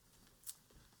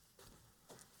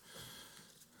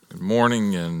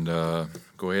Morning, and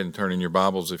go ahead and turn in your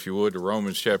Bibles, if you would, to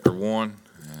Romans chapter 1,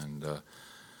 and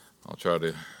I'll try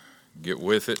to get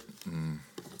with it and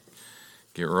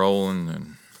get rolling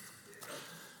and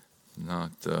not...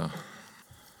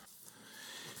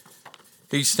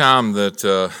 Each time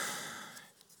that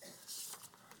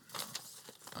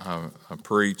I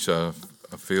preach, I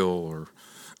feel, or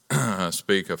I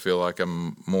speak, I feel like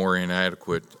I'm more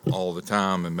inadequate all the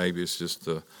time, and maybe it's just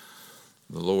the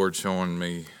Lord showing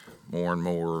me more and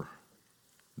more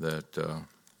that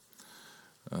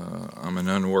I'm an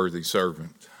unworthy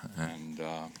servant, and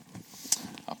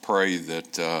I pray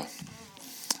that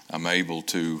I'm able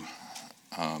to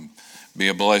be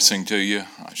a blessing to you.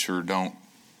 I sure don't.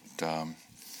 I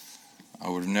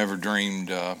would have never dreamed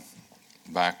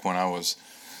back when I was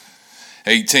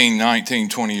 18, 19,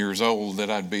 20 years old that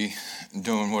I'd be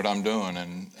doing what I'm doing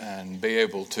and be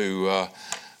able to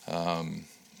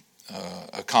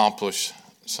accomplish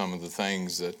some of the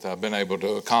things that I've been able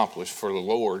to accomplish for the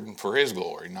Lord and for His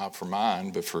glory, not for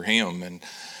mine, but for Him, and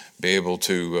be able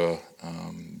to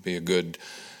be a good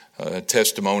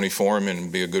testimony for Him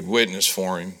and be a good witness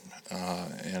for Him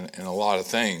in a lot of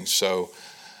things. So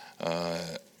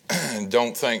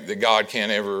don't think that God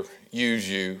can't ever use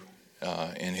you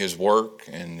in His work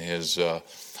and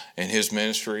in His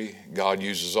ministry. God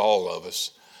uses all of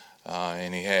us.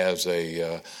 And He has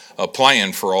a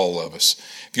plan for all of us.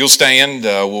 If you'll stand,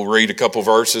 we'll read a couple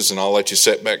verses and I'll let you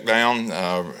sit back down.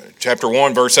 Chapter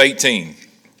 1, verse 18.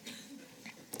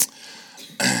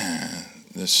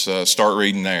 Let's start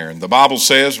reading there. The Bible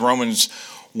says, Romans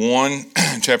 1,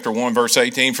 chapter 1, verse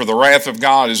 18, "For the wrath of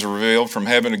God is revealed from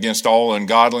heaven against all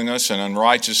ungodliness and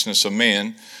unrighteousness of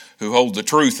men who hold the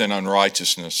truth in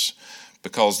unrighteousness,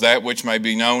 because that which may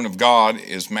be known of God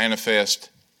is manifest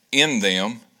in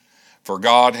them, for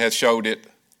God hath showed it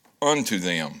unto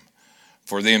them.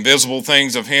 For the invisible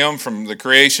things of Him from the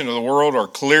creation of the world are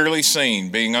clearly seen,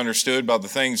 being understood by the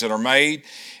things that are made,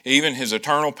 even His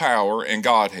eternal power and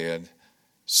Godhead,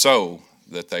 so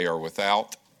that they are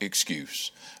without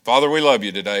excuse." Father, we love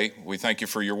You today. We thank You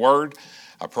for Your word.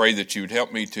 I pray that You would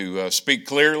help me to speak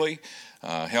clearly,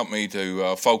 help me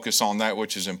to focus on that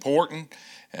which is important.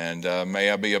 And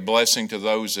may I be a blessing to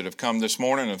those that have come this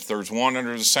morning. If there's one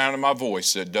under the sound of my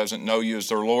voice that doesn't know You as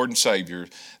their Lord and Savior,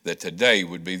 that today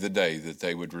would be the day that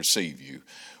they would receive You.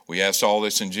 We ask all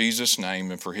this in Jesus'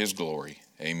 name and for His glory.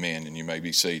 Amen. And you may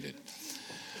be seated.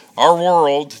 Our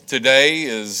world today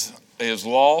is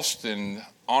lost and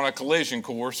on a collision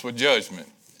course with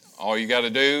judgment. All you got to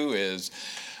do is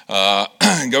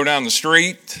go down the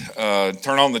street,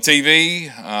 turn on the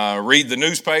TV, read the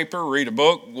newspaper, read a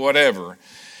book, whatever.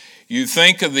 You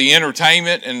think of the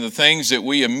entertainment and the things that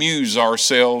we amuse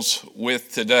ourselves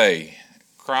with today.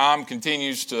 Crime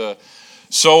continues to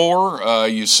soar.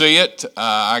 You see it.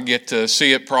 I get to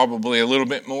see it probably a little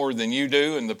bit more than you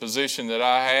do in the position that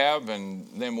I have and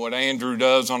then what Andrew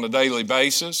does on a daily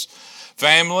basis.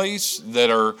 Families that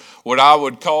are what I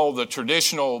would call the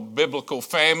traditional biblical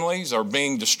families are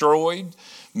being destroyed.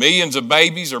 Millions of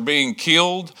babies are being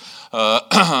killed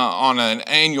on an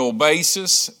annual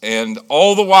basis, and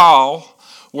all the while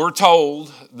we're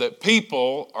told that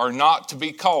people are not to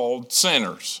be called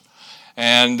sinners.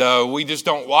 And we just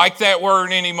don't like that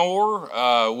word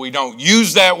anymore. We don't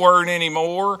use that word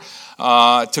anymore.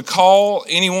 To call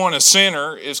anyone a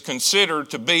sinner is considered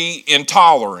to be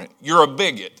intolerant. You're a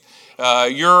bigot.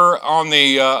 You're on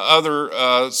the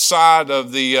other side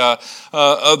of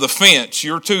the fence.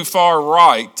 You're too far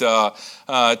right.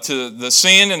 To the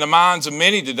sin in the minds of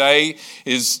many today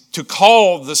is to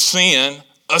call the sin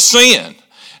a sin.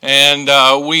 And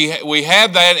we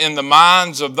have that in the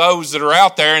minds of those that are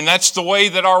out there, and that's the way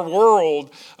that our world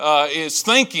is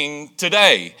thinking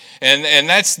today. And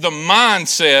that's the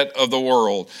mindset of the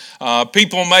world.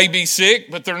 People may be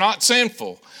sick, but they're not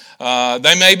sinful.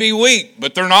 They may be weak,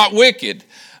 but they're not wicked.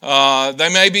 They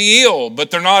may be ill, but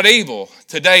they're not evil.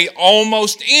 Today,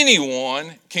 almost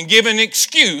anyone can give an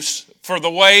excuse for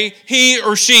the way he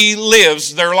or she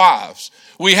lives their lives.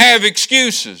 We have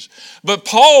excuses. But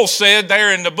Paul said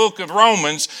there in the book of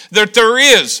Romans that there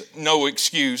is no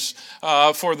excuse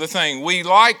for the thing. We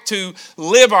like to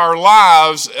live our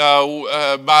lives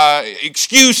by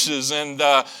excuses and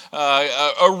a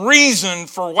reason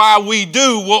for why we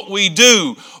do what we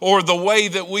do, or the way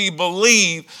that we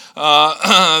believe,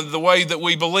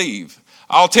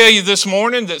 I'll tell you this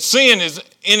morning that sin is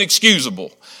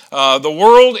inexcusable. The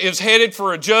world is headed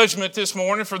for a judgment this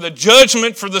morning, for the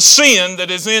judgment for the sin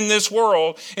that is in this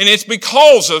world. And it's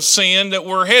because of sin that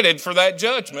we're headed for that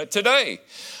judgment today.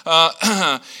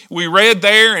 We read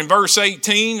there in verse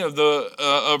 18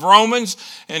 of Romans,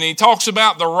 and he talks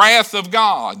about the wrath of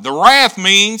God. The wrath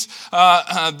means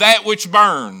that which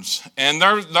burns. And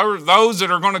there are those that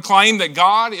are going to claim that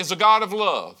God is a God of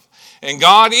love. And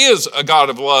God is a God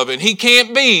of love, and He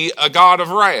can't be a God of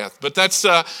wrath. But that's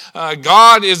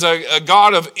God is a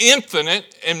God of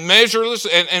infinite and measureless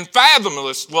and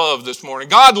fathomless love this morning.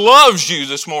 God loves you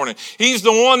this morning. He's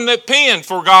the one that penned,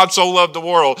 "For God so loved the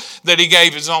world that He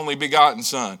gave His only begotten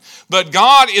Son." But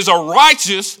God is a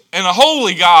righteous and a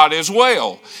holy God as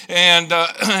well. And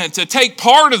to take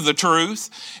part of the truth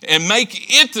and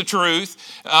make it the truth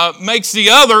makes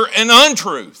the other an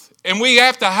untruth. And we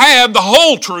have to have the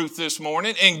whole truth this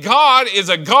morning. And God is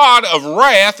a God of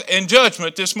wrath and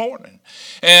judgment this morning.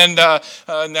 And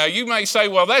now you may say,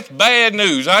 well, that's bad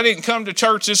news. I didn't come to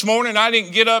church this morning. I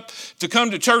didn't get up to come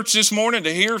to church this morning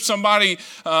to hear somebody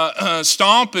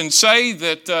stomp and say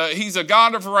that He's a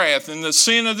God of wrath and the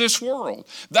sin of this world.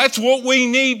 That's what we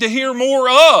need to hear more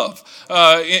of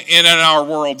in our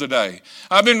world today.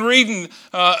 I've been reading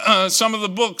some of the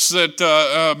books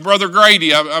that Brother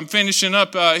Grady, I'm finishing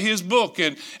up his book,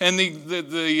 and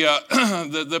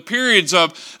the periods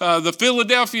of the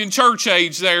Philadelphian church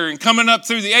age there, and coming up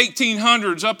through the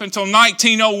 1800s up until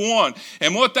 1901.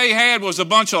 And what they had was a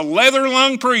bunch of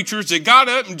leather-lunged preachers that got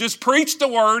up and just preached the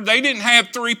word. They didn't have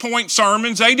three-point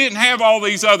sermons. They didn't have all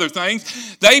these other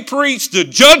things. They preached the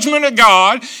judgment of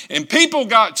God, and people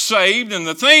got saved, and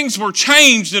the things were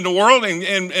changed in the world,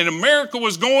 and America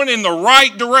was going in the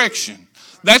right direction.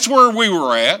 That's where we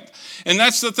were at. And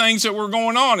that's the things that were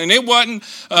going on. And it wasn't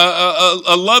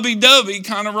a lovey-dovey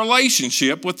kind of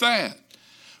relationship with that.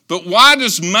 But why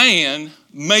does man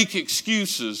make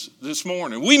excuses this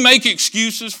morning? We make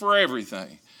excuses for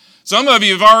everything. Some of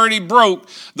you have already broke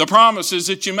the promises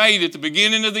that you made at the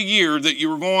beginning of the year that you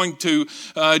were going to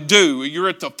do. You're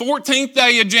at the 14th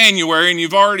day of January and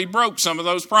you've already broke some of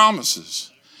those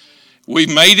promises.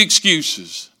 We've made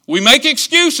excuses. We make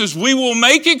excuses. We will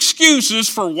make excuses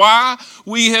for why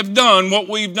we have done what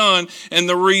we've done and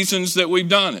the reasons that we've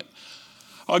done it.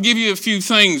 I'll give you a few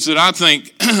things that I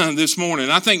think this morning.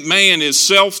 I think man is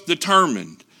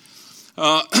self-determined.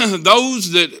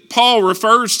 Those that Paul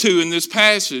refers to in this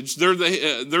passage, they're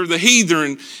the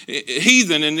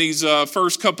heathen in these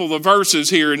first couple of verses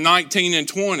here in 19 and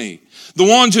 20. The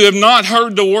ones who have not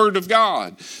heard the word of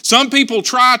God. Some people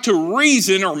try to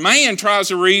reason, or man tries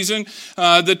to reason,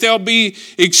 that they'll be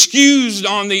excused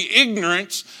on the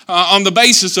ignorance, on the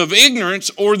basis of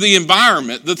ignorance or the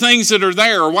environment, the things that are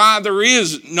there, or why there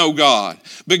is no God.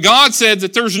 But God said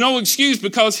that there's no excuse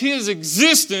because His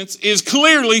existence is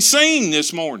clearly seen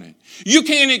this morning. You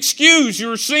can't excuse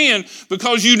your sin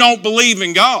because you don't believe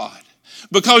in God.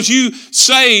 Because you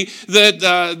say that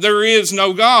there is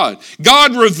no God.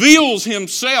 God reveals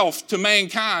Himself to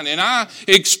mankind. And I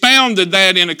expounded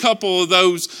that in a couple of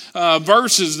those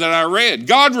verses that I read.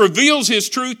 God reveals His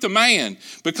truth to man.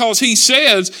 Because He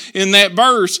says in that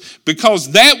verse,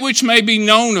 because that which may be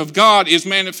known of God is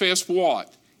manifest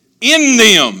what? In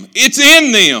them. It's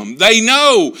in them. They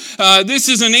know. This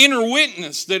is an inner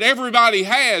witness that everybody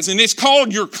has. And it's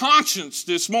called your conscience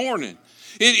this morning.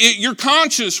 Your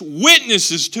conscience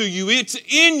witnesses to you. It's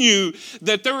in you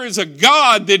that there is a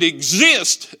God that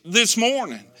exists this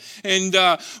morning. And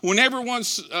whenever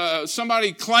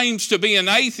somebody claims to be an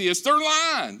atheist, they're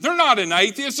lying. They're not an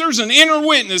atheist. There's an inner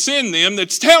witness in them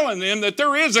that's telling them that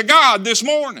there is a God this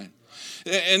morning.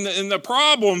 And the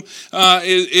problem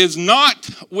is not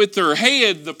with their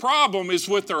head. The problem is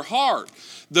with their heart.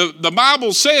 The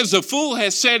Bible says the fool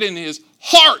has said in his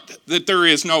heart that there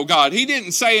is no God. He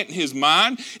didn't say it in his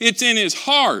mind. It's in his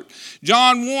heart.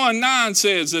 John 1:9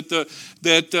 says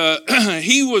that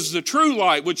He was the true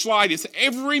light, which lighteth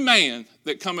every man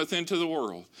that cometh into the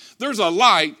world. There's a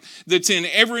light that's in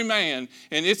every man,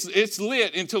 and it's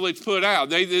lit until it's put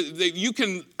out. You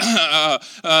can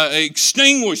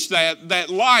extinguish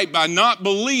that light by not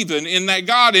believing in that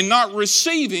God and not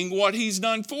receiving what He's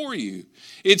done for you.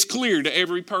 It's clear to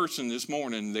every person this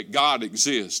morning that God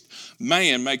exists.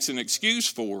 Man makes an excuse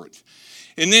for it.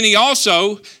 And then He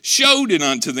also showed it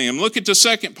unto them. Look at the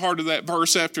second part of that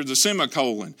verse after the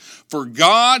semicolon. For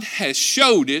God has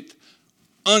showed it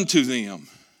unto them.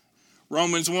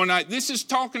 Romans 1:9. This is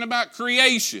talking about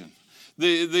creation.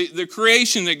 the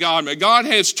creation that God made. God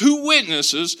has two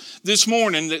witnesses this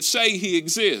morning that say he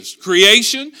exists.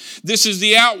 Creation, this is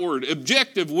the outward,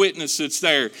 objective witness that's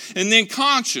there. And then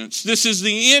conscience, this is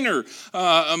the inner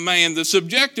man, the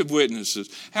subjective witnesses.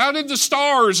 How did the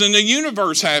stars and the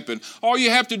universe happen? All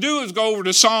you have to do is go over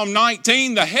to Psalm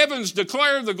 19. The heavens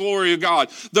declare the glory of God.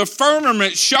 The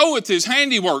firmament showeth his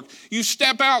handiwork. You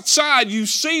step outside, you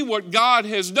see what God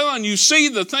has done. You see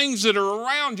the things that are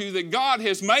around you that God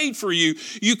has made for you.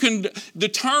 You can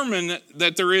determine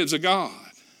that there is a God.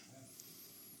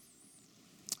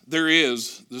 There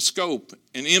is the scope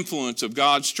and influence of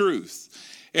God's truth.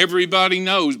 Everybody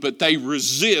knows, but they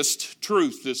resist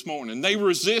truth this morning. They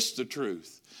resist the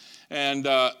truth. And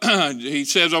he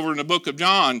says over in the book of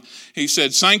John, he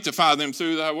said, sanctify them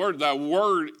through thy word. Thy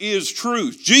word is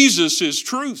truth. Jesus is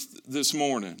truth this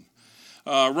morning.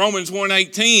 Romans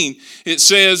 1:18, it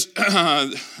says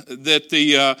that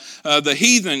the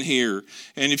heathen here,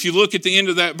 and if you look at the end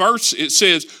of that verse, it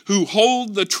says, who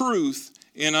hold the truth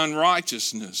in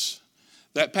unrighteousness.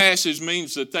 That passage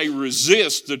means that they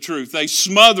resist the truth. They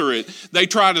smother it. They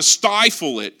try to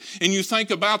stifle it. And you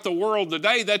think about the world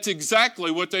today, that's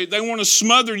exactly what they want to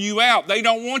smother you out. They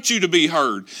don't want you to be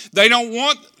heard. They don't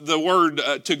want the word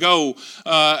to go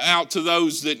out to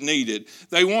those that need it.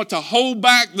 They want to hold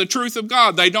back the truth of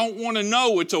God. They don't want to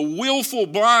know. It's a willful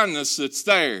blindness that's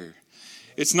there.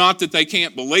 It's not that they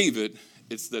can't believe it.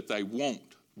 It's that they won't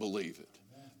believe it.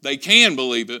 They can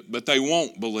believe it, but they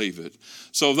won't believe it.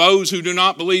 So those who do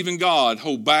not believe in God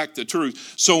hold back the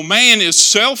truth. So man is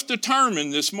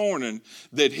self-determined this morning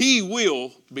that he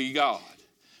will be God.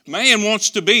 Man wants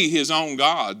to be his own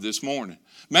God this morning.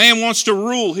 Man wants to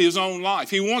rule his own life.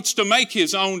 He wants to make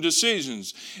his own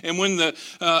decisions. And when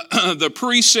the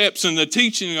precepts and the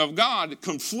teaching of God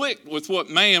conflict with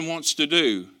what man wants to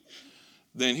do,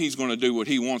 then he's going to do what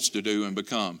he wants to do and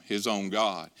become his own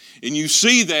God. And you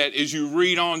see that as you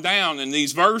read on down in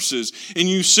these verses, and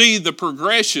you see the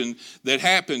progression that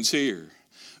happens here.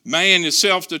 Man is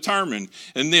self-determined,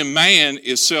 and then man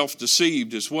is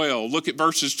self-deceived as well. Look at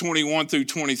verses 21 through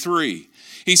 23.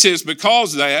 He says,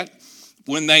 because that,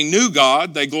 when they knew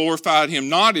God, they glorified him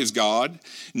not as God,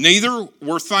 neither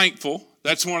were thankful.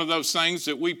 That's one of those things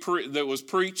that that was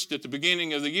preached at the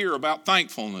beginning of the year about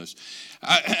thankfulness.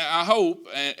 I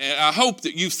hope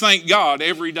that you thank God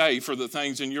every day for the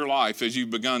things in your life as you've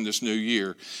begun this new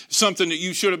year. Something that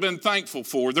you should have been thankful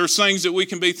for. There's things that we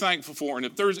can be thankful for. And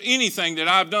if there's anything that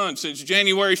I've done since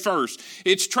January 1st,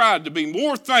 it's tried to be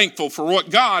more thankful for what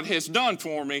God has done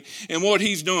for me and what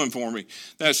he's doing for me.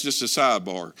 That's just a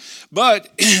sidebar. But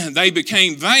they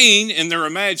became vain in their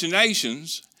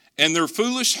imaginations, and their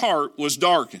foolish heart was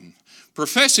darkened.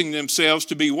 Professing themselves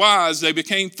to be wise, they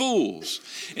became fools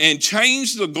and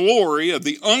changed the glory of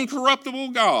the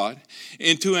uncorruptible God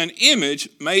into an image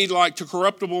made like to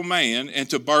corruptible man and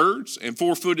to birds and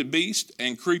four-footed beasts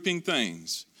and creeping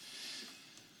things.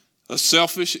 A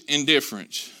selfish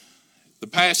indifference. The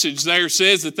passage there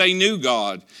says that they knew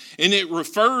God, and it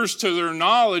refers to their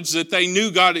knowledge that they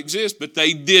knew God exists, but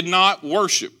they did not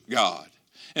worship God.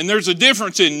 And there's a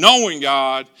difference in knowing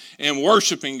God and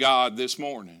worshiping God this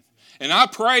morning. And I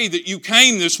pray that you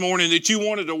came this morning that you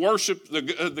wanted to worship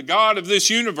the God of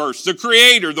this universe, the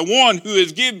Creator, the one who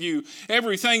has given you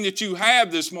everything that you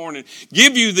have this morning,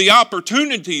 give you the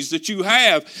opportunities that you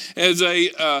have as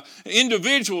a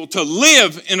individual to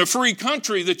live in a free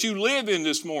country that you live in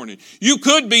this morning. You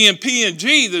could be in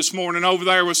PNG this morning over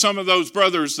there with some of those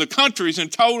brothers. The countries in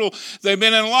total, they've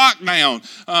been in lockdown.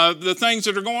 The things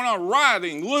that are going on,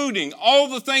 rioting, looting, all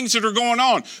the things that are going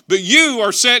on. But you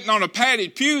are sitting on a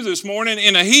padded pew this morning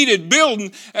in a heated building,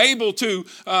 able to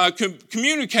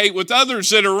communicate with others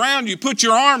that are around you. Put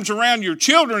your arms around your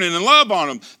children and love on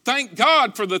them. Thank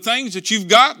God for the things that you've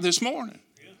got this morning.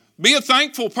 Be a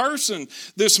thankful person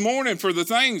this morning for the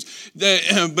things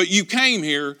that, but you came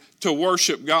here to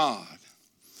worship God.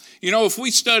 You know, if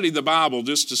we study the Bible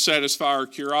just to satisfy our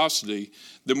curiosity,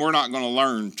 then we're not going to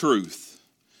learn truth.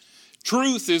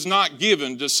 Truth is not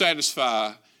given to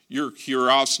satisfy your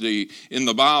curiosity in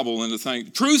the Bible and the thing.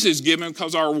 Truth is given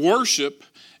because our worship,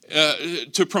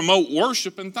 to promote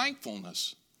worship and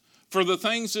thankfulness for the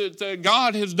things that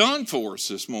God has done for us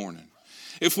this morning.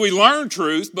 If we learn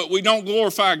truth, but we don't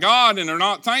glorify God and are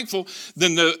not thankful,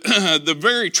 then the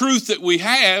very truth that we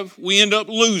have, we end up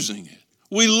losing it.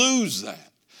 We lose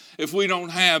that if we don't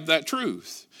have that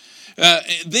truth.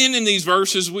 Then in these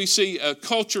verses, we see a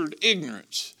cultured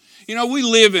ignorance. You know, we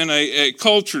live in a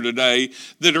culture today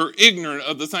that are ignorant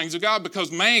of the things of God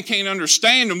because man can't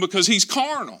understand them because he's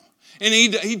carnal. And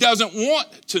he doesn't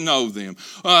want to know them.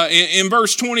 In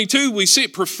verse 22, we see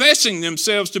it, professing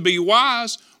themselves to be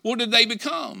wise what did they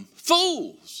become?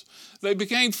 Fools. They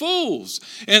became fools.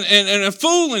 And a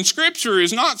fool in Scripture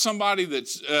is not somebody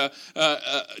that's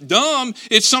dumb.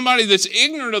 It's somebody that's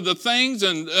ignorant of the things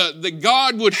that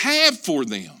God would have for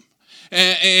them.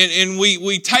 And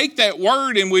we take that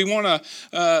word and we want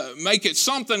to make it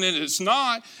something that it's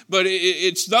not, but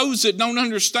it's those that don't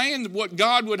understand what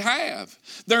God would have.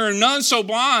 There are none so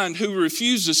blind who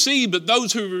refuse to see, but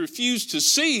those who refuse to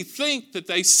see think that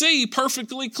they see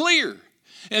perfectly clear.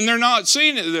 And they're not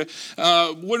seeing it.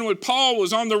 When Paul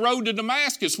was on the road to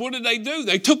Damascus, what did they do?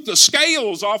 They took the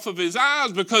scales off of his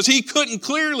eyes because he couldn't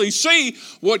clearly see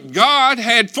what God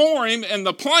had for him and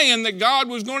the plan that God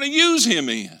was going to use him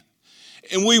in.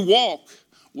 And we walk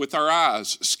with our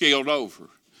eyes scaled over.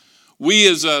 We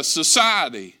as a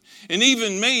society, and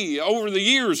even me over the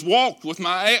years, walked with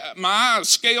my eyes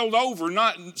scaled over,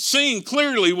 not seeing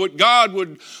clearly what God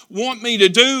would want me to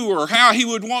do or how he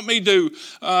would want me to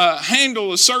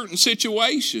handle a certain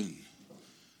situation.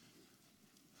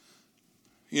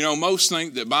 You know, most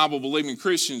think that Bible-believing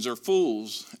Christians are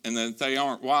fools and that they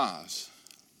aren't wise.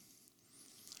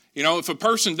 You know, if a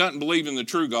person doesn't believe in the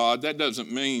true God, that doesn't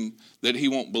mean that he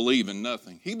won't believe in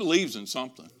nothing. He believes in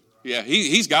something. Yeah,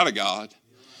 he's got a God.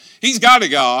 He's got a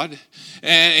God,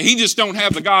 and he just don't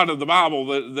have the God of the Bible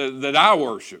that I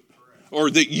worship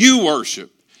or that you worship.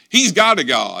 He's got a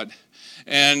God.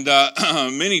 And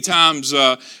many times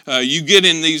you get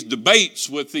in these debates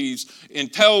with these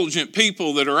intelligent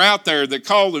people that are out there that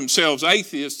call themselves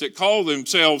atheists, that call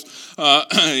themselves,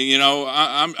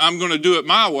 I'm going to do it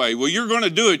my way. Well, you're going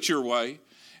to do it your way.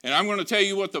 And I'm going to tell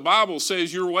you what the Bible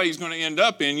says your way is going to end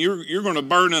up in. You're going to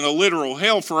burn in a literal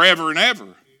hell forever and ever.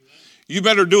 You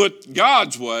better do it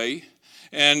God's way.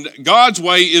 And God's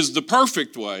way is the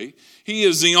perfect way. He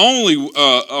is the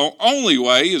only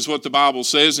way, is what the Bible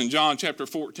says in John chapter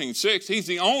 14:6. He's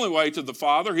the only way to the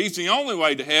Father. He's the only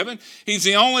way to heaven. He's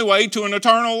the only way to an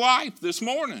eternal life this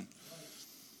morning.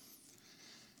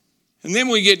 And then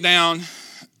we get down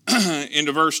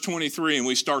into verse 23 and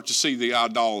we start to see the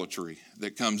idolatry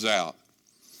that comes out.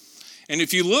 And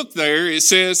if you look there, it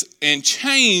says, and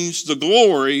change the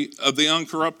glory of the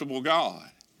uncorruptible God.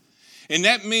 And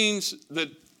that means that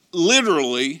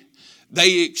literally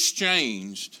they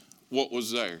exchanged what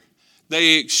was there.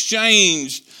 They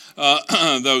exchanged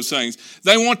those things.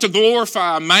 They want to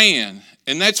glorify man,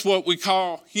 and that's what we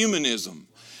call humanism.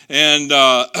 And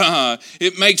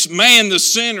it makes man the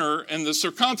center and the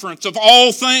circumference of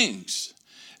all things.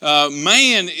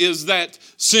 Man is that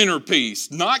centerpiece,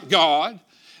 not God.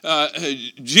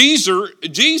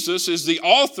 Jesus is the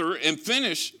author and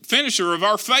finisher of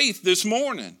our faith this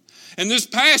morning. And this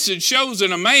passage shows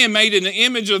that a man made in the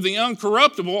image of the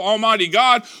uncorruptible Almighty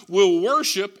God will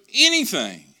worship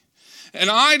anything. An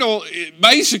idol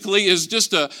basically is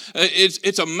just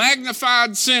it's a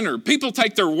magnified center. People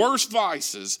take their worst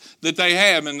vices that they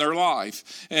have in their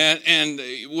life, and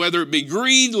whether it be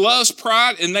greed, lust,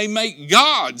 pride, and they make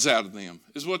gods out of them,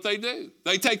 is what they do.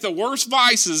 They take the worst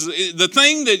vices, the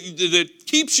thing that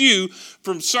keeps you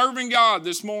from serving God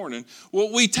this morning.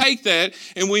 Well, we take that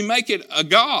and we make it a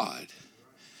god.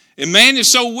 And man is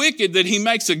so wicked that he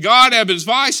makes a god out of his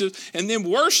vices and then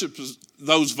worships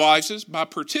those vices by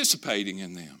participating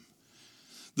in them.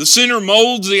 The sinner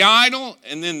molds the idol,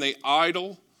 and then the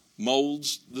idol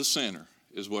molds the sinner,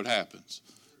 is what happens.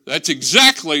 That's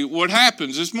exactly what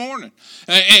happens this morning.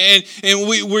 And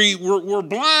we're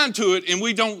blind to it, and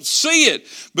we don't see it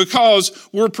because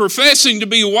we're professing to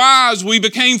be wise. We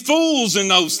became fools in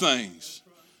those things.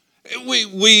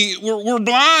 We're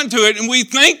blind to it, and we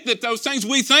think that those things,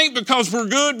 we think because we're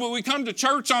good, when we come to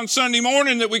church on Sunday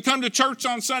morning, that we come to church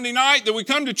on Sunday night, that we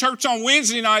come to church on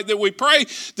Wednesday night, that we pray,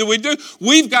 that we do.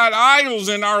 We've got idols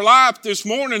in our life this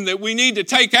morning that we need to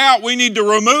take out. We need to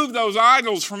remove those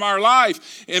idols from our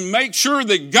life and make sure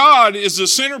that God is the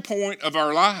center point of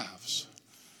our lives.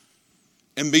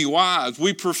 And be wise.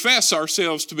 We profess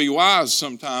ourselves to be wise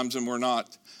sometimes, and we're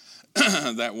not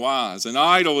that wise. An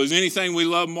idol is anything we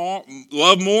love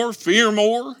more, fear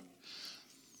more,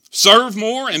 serve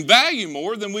more, and value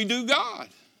more than we do God.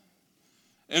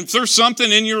 And if there's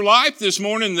something in your life this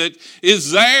morning that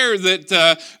is there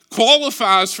that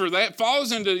qualifies for that,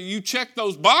 falls into, you check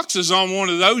those boxes on one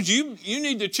of those, you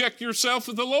need to check yourself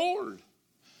with the Lord.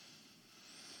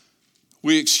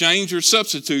 We exchange or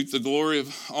substitute the glory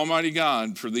of Almighty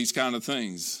God for these kind of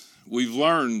things. We've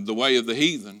learned the way of the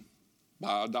heathen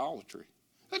by idolatry.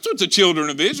 That's what the children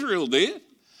of Israel did.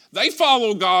 They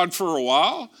followed God for a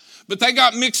while, but they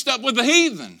got mixed up with the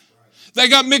heathen. They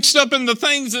got mixed up in the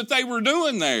things that they were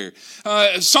doing there.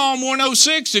 Psalm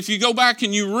 106, if you go back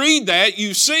and you read that,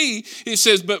 you see it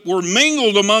says, but were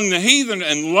mingled among the heathen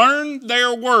and learned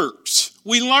their works.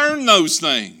 We learn those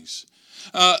things.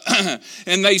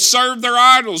 And they served their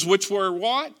idols, which were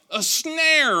what? A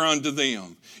snare unto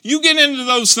them. You get into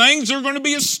those things, they're going to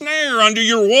be a snare under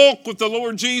your walk with the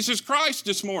Lord Jesus Christ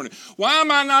this morning. Why am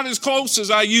I not as close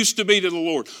as I used to be to the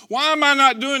Lord? Why am I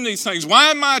not doing these things? Why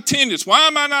am I attendance? Why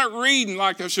am I not reading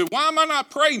like I should? Why am I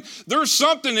not praying? There's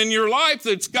something in your life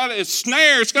that's got a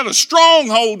snare, it's got a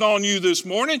stronghold on you this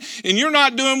morning, and you're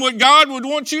not doing what God would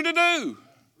want you to do.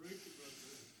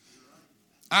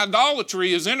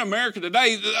 Idolatry is in America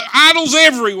today. Idols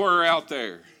everywhere out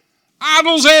there.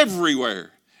 Idols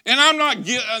everywhere. And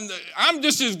I'm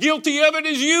just as guilty of it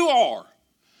as you are.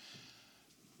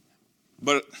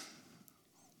 But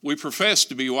we profess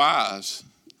to be wise.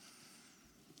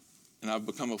 And I've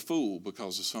become a fool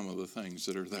because of some of the things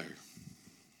that are there.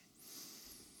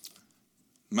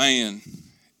 Man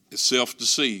is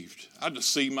self-deceived. I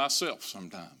deceive myself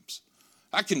sometimes.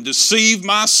 I can deceive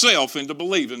myself into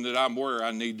believing that I'm where I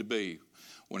need to be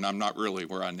when I'm not really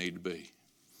where I need to be.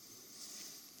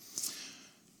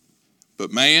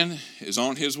 But man is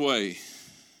on his way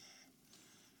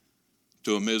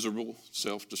to a miserable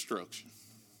self-destruction.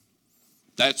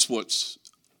 That's what's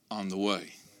on the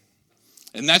way.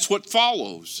 And that's what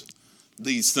follows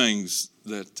these things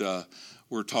that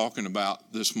we're talking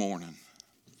about this morning.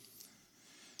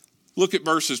 Look at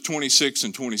verses 26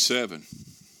 and 27.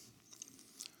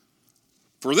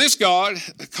 For this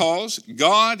cause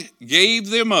God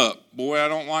gave them up. Boy, I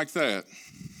don't like that.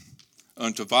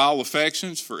 Unto vile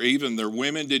affections, for even their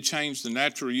women did change the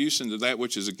natural use into that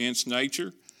which is against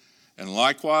nature. And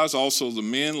likewise also the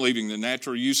men, leaving the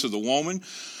natural use of the woman,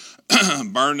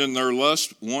 burned in their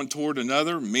lust one toward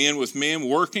another, men with men,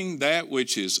 working that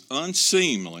which is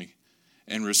unseemly,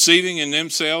 and receiving in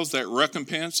themselves that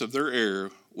recompense of their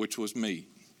error, which was meat.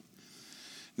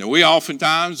 Now, we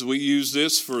use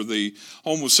this for the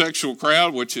homosexual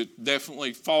crowd, which it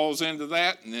definitely falls into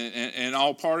that and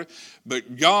all part of it.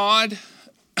 But God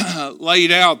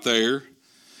laid out there,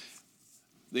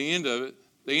 the end of it,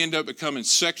 they end up becoming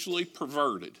sexually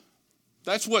perverted.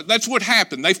 That's what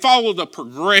happened. They followed a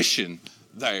progression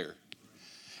there.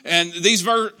 And these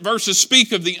verses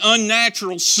speak of the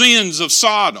unnatural sins of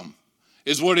Sodom,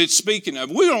 is what it's speaking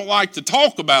of. We don't like to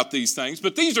talk about these things,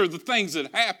 but these are the things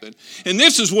that happen. And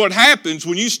this is what happens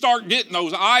when you start getting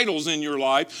those idols in your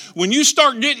life. When you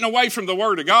start getting away from the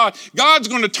Word of God, God's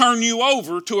going to turn you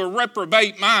over to a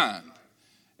reprobate mind.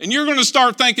 And you're going to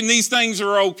start thinking these things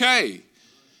are okay.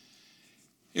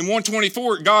 In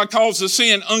 124, God calls the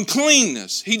sin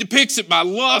uncleanness. He depicts it by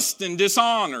lust and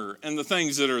dishonor and the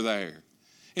things that are there.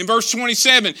 In verse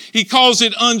 27, he calls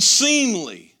it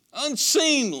unseemly.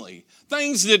 Unseemly.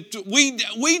 Things that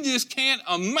we just can't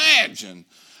imagine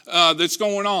that's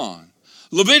going on.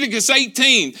 Leviticus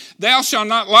 18, thou shalt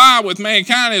not lie with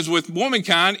mankind as with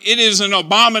womankind. It is an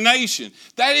abomination.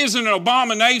 That is an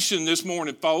abomination this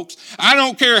morning, folks. I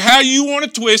don't care how you want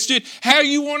to twist it, how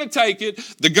you want to take it.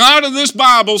 The God of this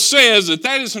Bible says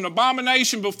that is an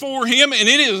abomination before Him, and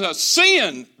it is a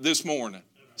sin this morning.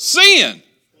 Sin.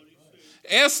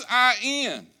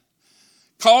 S-I-N.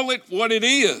 Call it what it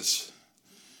is.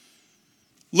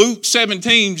 Luke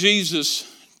 17, Jesus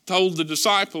told the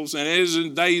disciples, and as in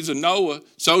the days of Noah,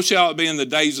 so shall it be in the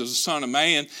days of the Son of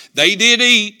Man. They did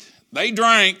eat, they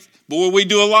drank. Boy, we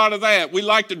do a lot of that. We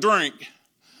like to drink.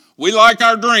 We like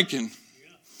our drinking.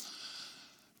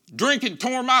 Drinking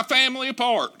tore my family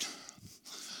apart.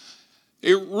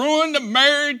 It ruined a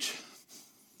marriage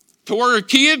to where a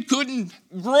kid couldn't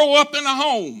grow up in a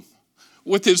home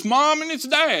with his mom and his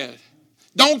dad.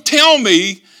 Don't tell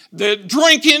me that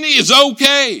drinking is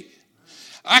okay.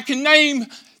 I can name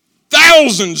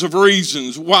thousands of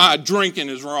reasons why drinking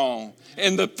is wrong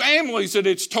and the families that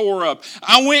it's tore up.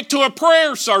 I went to a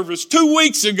prayer service 2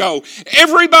 weeks ago.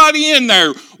 Everybody in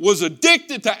there was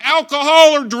addicted to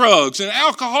alcohol or drugs, and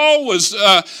alcohol was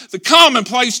the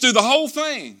commonplace through the whole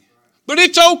thing. But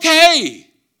it's okay.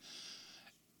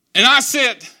 And I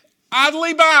sat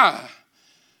idly by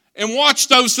and watch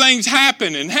those things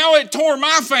happen and how it tore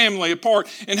my family apart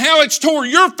and how it's tore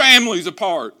your families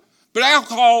apart. But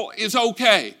alcohol is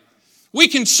okay. We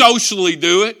can socially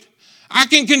do it. I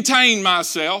can contain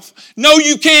myself. No,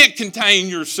 you can't contain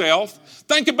yourself.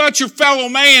 Think about your fellow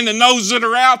man and those that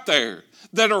are out there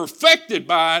that are affected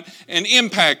by it and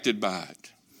impacted by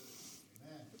it.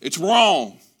 It's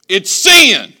wrong. It's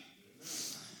sin.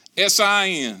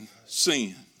 S-I-N,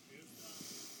 sin.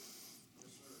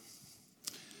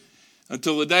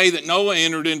 Until the day that Noah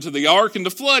entered into the ark and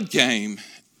the flood came.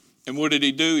 And what did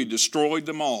he do? He destroyed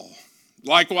them all.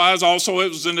 Likewise, also it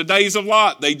was in the days of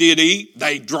Lot. They did eat,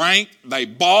 they drank, they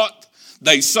bought,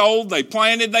 they sold, they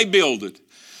planted, they builded.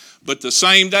 But the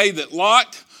same day that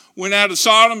Lot went out of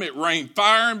Sodom, it rained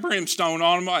fire and brimstone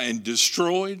on them and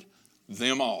destroyed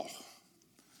them all.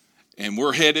 And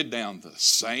we're headed down the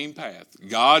same path.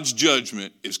 God's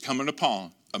judgment is coming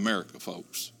upon America,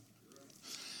 folks.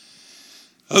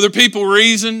 Other people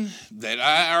reason that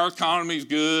our economy's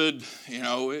good,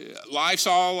 life's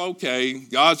all okay.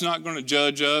 God's not going to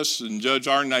judge us and judge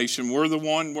our nation. We're the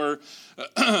one where,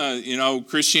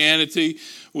 Christianity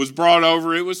was brought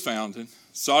over, it was founded.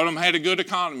 Sodom had a good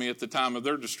economy at the time of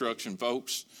their destruction,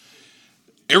 folks.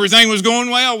 Everything was going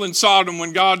well in Sodom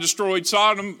when God destroyed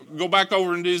Sodom. Go back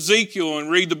over into Ezekiel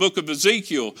and read the book of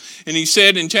Ezekiel. And he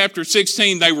said in chapter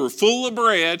 16, they were full of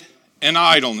bread and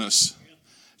idleness.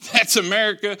 That's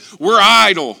America. We're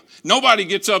idle. Nobody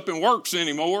gets up and works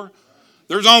anymore.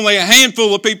 There's only a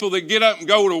handful of people that get up and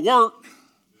go to work.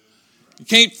 You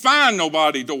can't find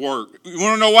nobody to work. You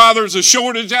want to know why there's a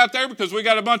shortage out there? Because we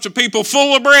got a bunch of people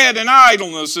full of bread and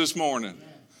idleness this morning.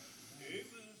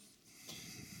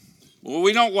 Well,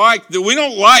 we don't like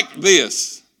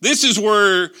this. This is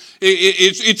where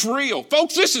it's real.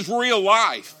 Folks, this is real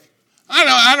life.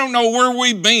 I don't know where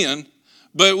we've been,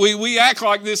 but we act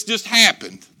like this just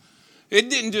happened. It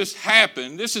didn't just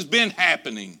happen. This has been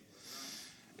happening.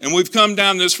 And we've come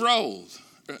down this road,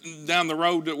 down the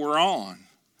road that we're on.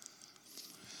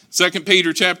 2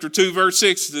 Peter chapter 2, verse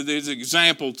 6 is an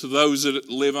example to those that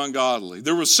live ungodly.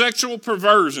 There was sexual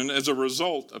perversion as a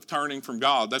result of turning from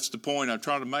God. That's the point I'm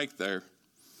trying to make there.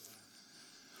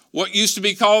 What used to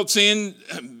be called sin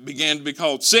began to be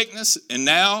called sickness, and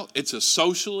now it's a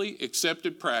socially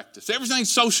accepted practice.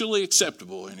 Everything's socially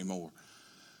acceptable anymore.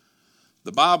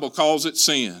 The Bible calls it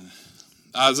sin.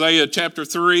 Isaiah chapter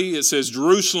 3, it says,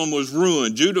 Jerusalem was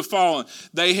ruined, Judah fallen.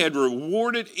 They had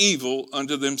rewarded evil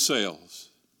unto themselves.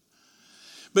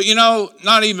 But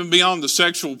not even beyond the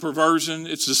sexual perversion,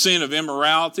 it's the sin of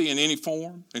immorality in any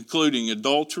form, including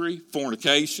adultery,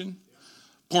 fornication.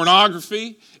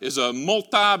 Pornography is a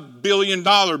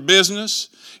multi-billion-dollar business.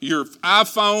 Your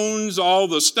iPhones, all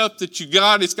the stuff that you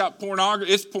got, it's got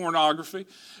pornography. It's pornography.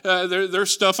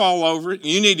 There's stuff all over it.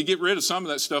 You need to get rid of some of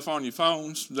that stuff on your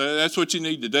phones. That's what you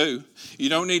need to do. You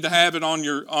don't need to have it on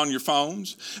your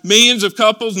phones. Millions of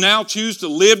couples now choose to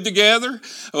live together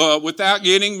without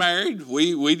getting married.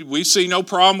 We see no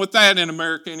problem with that in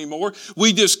America anymore.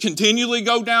 We just continually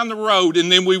go down the road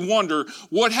and then we wonder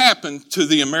what happened to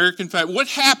the American family. What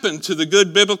happened to the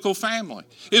good biblical family?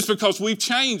 It's because we've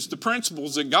changed the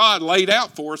principles that God laid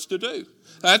out for us to do.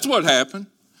 That's what happened.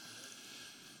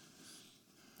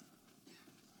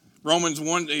 Romans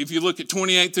 1, if you look at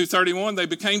 28 through 31, they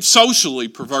became socially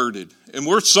perverted. And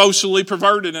we're socially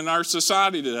perverted in our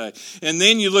society today. And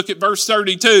then you look at verse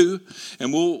 32,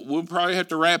 and we'll probably have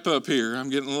to wrap up here.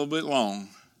 I'm getting a little bit long.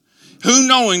 Who,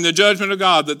 knowing the judgment of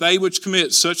God, that they which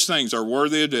commit such things are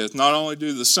worthy of death, not only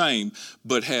do the same,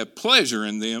 but have pleasure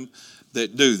in them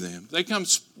that do them. They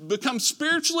become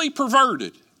spiritually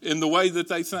perverted in the way that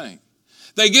they think.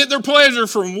 They get their pleasure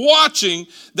from watching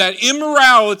that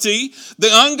immorality, the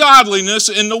ungodliness,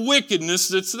 and the wickedness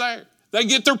that's there. They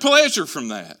get their pleasure from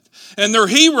that. And their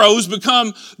heroes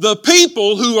become the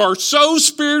people who are so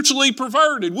spiritually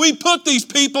perverted. We put these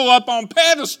people up on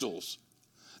pedestals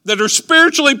that are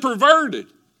spiritually perverted.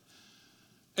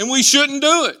 And we shouldn't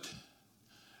do it.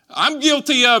 I'm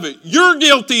guilty of it. You're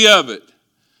guilty of it.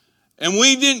 And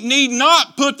we need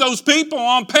not put those people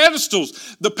on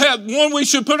pedestals. The one we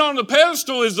should put on the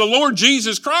pedestal is the Lord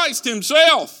Jesus Christ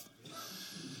himself.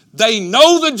 They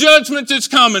know the judgment that's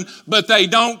coming, but they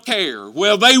don't care.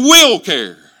 Well, they will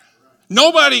care.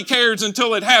 Nobody cares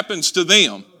until it happens to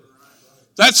them.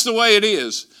 That's the way it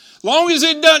is. Long as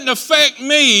it doesn't affect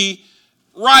me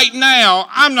right now,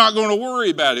 I'm not going to worry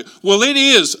about it. Well, it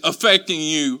is affecting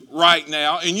you right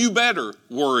now, and you better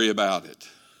worry about it.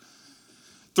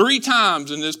 3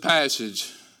 times in this passage,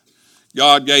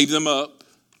 God gave them up,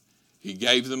 he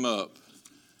gave them up,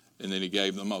 and then he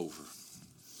gave them over.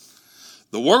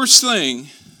 The worst thing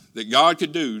that God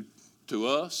could do to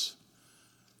us,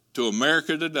 to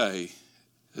America today,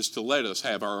 is to let us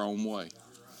have our own way.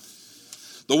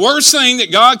 The worst thing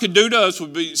that God could do to us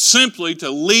would be simply to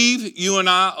leave you and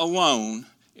I alone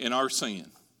in our sin.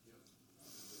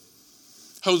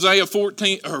 Hosea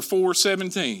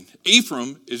 4:17,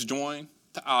 Ephraim is joined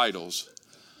to idols.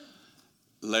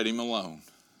 Let him alone.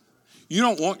 You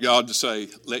don't want God to say,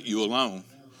 let you alone.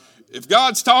 If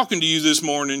God's talking to you this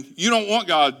morning, you don't want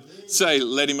God to say,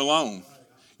 let him alone.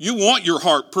 You want your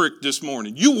heart pricked this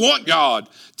morning. You want God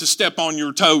to step on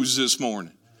your toes this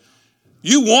morning.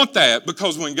 You want that,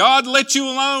 because when God lets you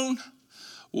alone,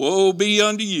 woe be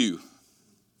unto you.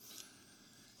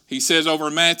 He says over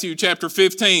in Matthew chapter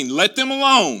 15, let them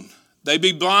alone. They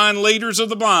be blind leaders of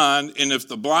the blind, and if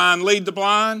the blind lead the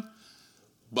blind,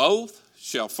 both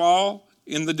shall fall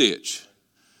in the ditch.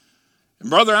 And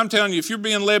brother, I'm telling you, if you're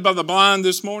being led by the blind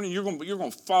this morning, you're going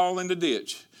to fall in the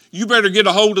ditch. You better get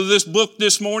a hold of this book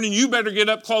this morning. You better get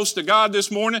up close to God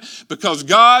this morning, because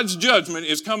God's judgment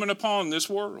is coming upon this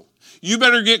world. You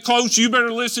better get close. You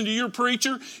better listen to your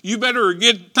preacher. You better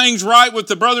get things right with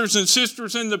the brothers and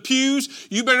sisters in the pews.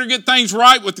 You better get things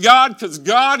right with God, because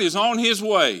God is on his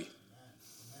way.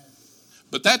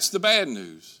 But that's the bad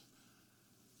news.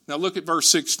 Now look at verse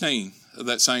 16 of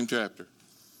that same chapter,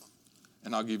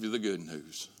 and I'll give you the good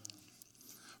news.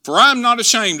 For I am not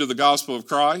ashamed of the gospel of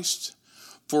Christ,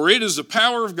 for it is the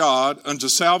power of God unto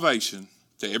salvation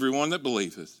to everyone that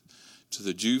believeth, to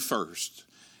the Jew first,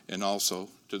 and also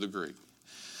to the Greek.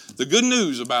 The good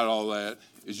news about all that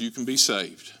is you can be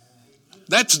saved.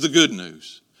 That's the good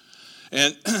news.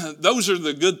 And those are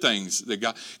the good things that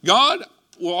God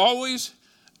will always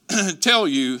tell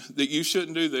you that you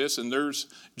shouldn't do this, and there's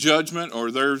judgment,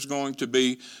 or there's going to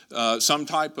be some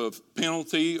type of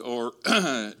penalty, or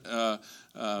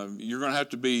you're going to have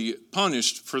to be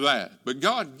punished for that. But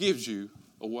God gives you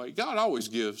a way. God always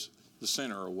gives the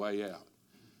sinner a way out.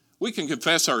 We can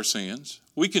confess our sins.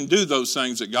 We can do those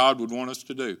things that God would want us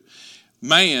to do.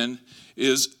 Man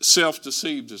is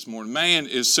self-deceived this morning. Man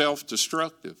is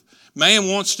self-destructive. Man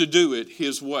wants to do it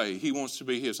his way. He wants to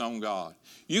be his own God.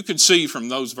 You can see from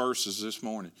those verses this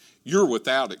morning, you're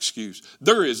without excuse.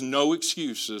 There is no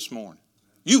excuse this morning.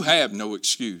 You have no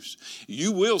excuse.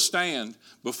 You will stand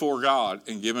before God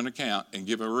and give an account and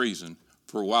give a reason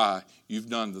for why you've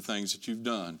done the things that you've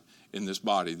done in this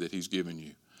body that he's given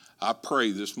you. I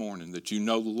pray this morning that you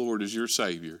know the Lord is your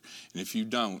Savior. And if you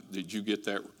don't, that you get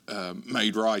that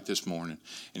made right this morning.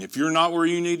 And if you're not where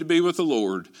you need to be with the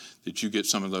Lord, that you get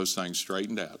some of those things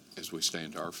straightened out as we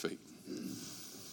stand to our feet.